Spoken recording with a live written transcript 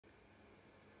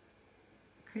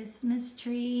Christmas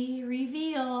tree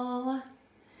reveal.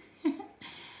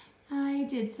 I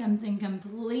did something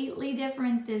completely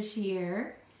different this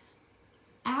year.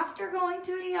 After going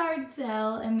to a yard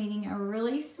sale and meeting a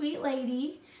really sweet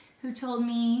lady who told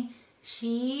me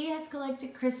she has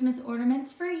collected Christmas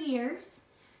ornaments for years,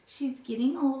 she's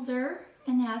getting older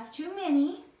and has too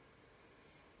many,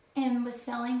 and was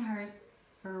selling hers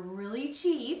for really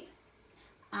cheap,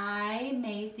 I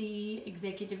made the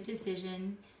executive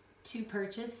decision to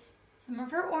purchase some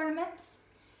of her ornaments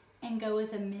and go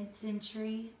with a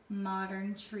mid-century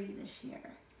modern tree this year.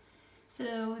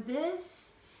 So this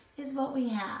is what we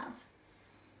have.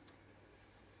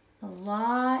 A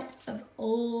lot of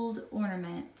old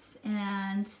ornaments,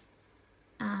 and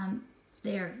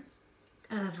they're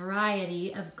a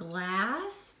variety of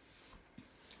glass,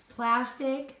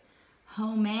 plastic,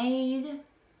 homemade,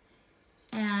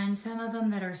 and some of them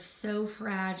that are so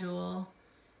fragile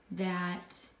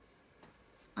that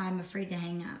I'm afraid to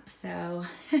hang up. So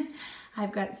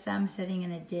I've got some sitting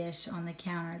in a dish on the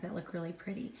counter that look really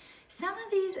pretty. Some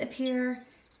of these appear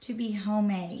to be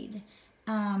homemade,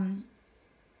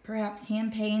 perhaps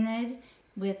hand painted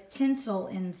with tinsel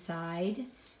inside,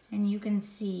 and you can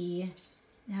see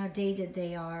how dated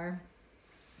they are.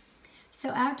 So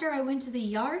after I went to the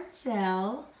yard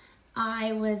sale,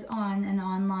 I was on an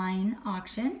online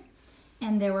auction,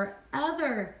 and there were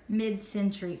other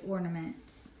mid-century ornaments.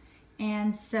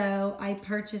 And so I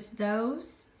purchased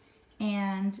those,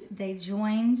 and they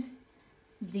joined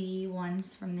the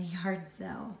ones from the yard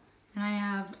sale. And I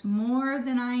have more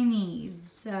than I need,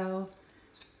 so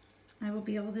I will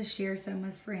be able to share some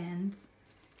with friends.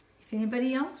 If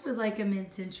anybody else would like a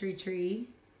mid-century tree,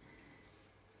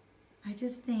 I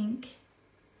just think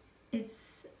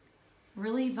it's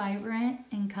really vibrant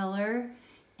in color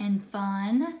and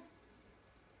fun,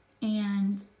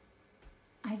 and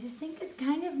I just think it's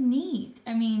kind of neat.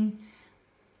 I mean,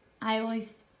 I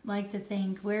always like to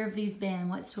think, where have these been?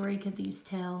 What story could these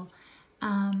tell?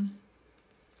 I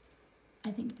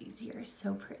think these here are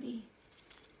so pretty.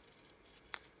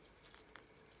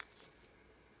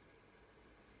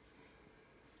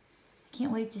 I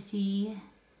can't wait to see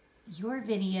your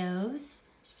videos,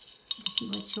 to see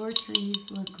what your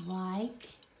trees look like.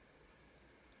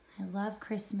 I love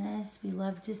Christmas. We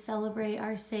love to celebrate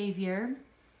our Savior.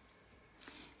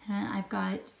 And I've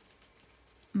got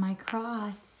my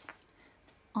cross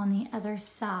on the other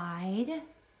side. Here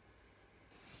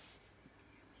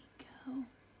we go.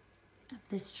 Of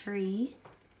this tree.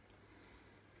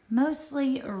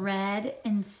 Mostly red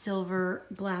and silver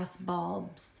glass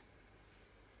bulbs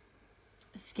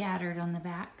scattered on the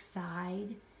back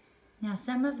side. Now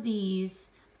some of these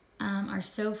are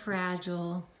so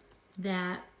fragile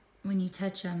that when you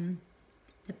touch them,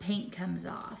 the paint comes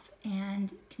off. And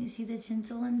can you see the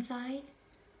tinsel inside?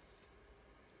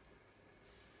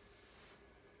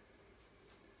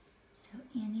 So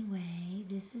anyway,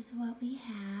 this is what we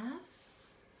have.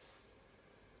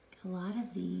 A lot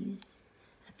of these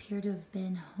appear to have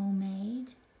been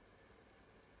homemade.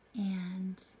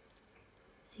 And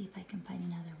see if I can find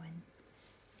another one.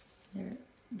 They're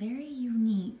very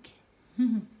unique.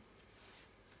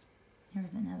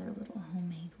 There's another little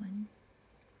homemade one.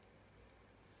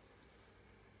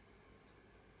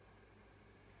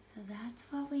 So that's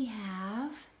what we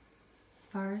have as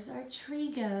far as our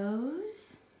tree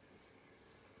goes.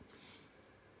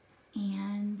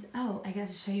 And, oh, I got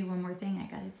to show you one more thing I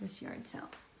got at this yard sale.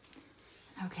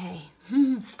 Okay,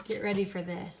 get ready for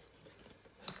this.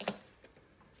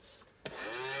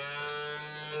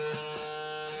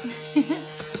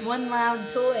 One loud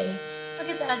toy. Look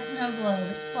at that snow globe,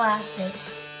 it's plastic.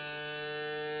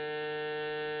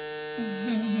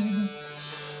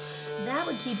 That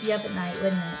would keep you up at night,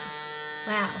 wouldn't it?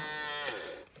 Wow.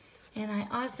 And I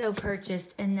also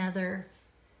purchased another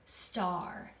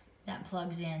star that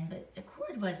plugs in, but the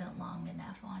cord wasn't long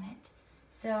enough on it.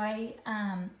 So I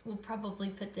will probably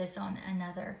put this on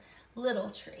another little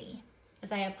tree,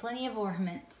 because I have plenty of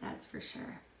ornaments, that's for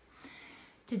sure,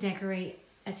 to decorate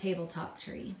a tabletop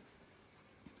tree.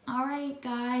 All right,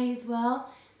 guys, well,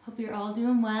 hope you're all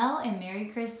doing well, and Merry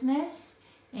Christmas,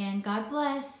 and God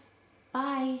bless.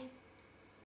 Bye.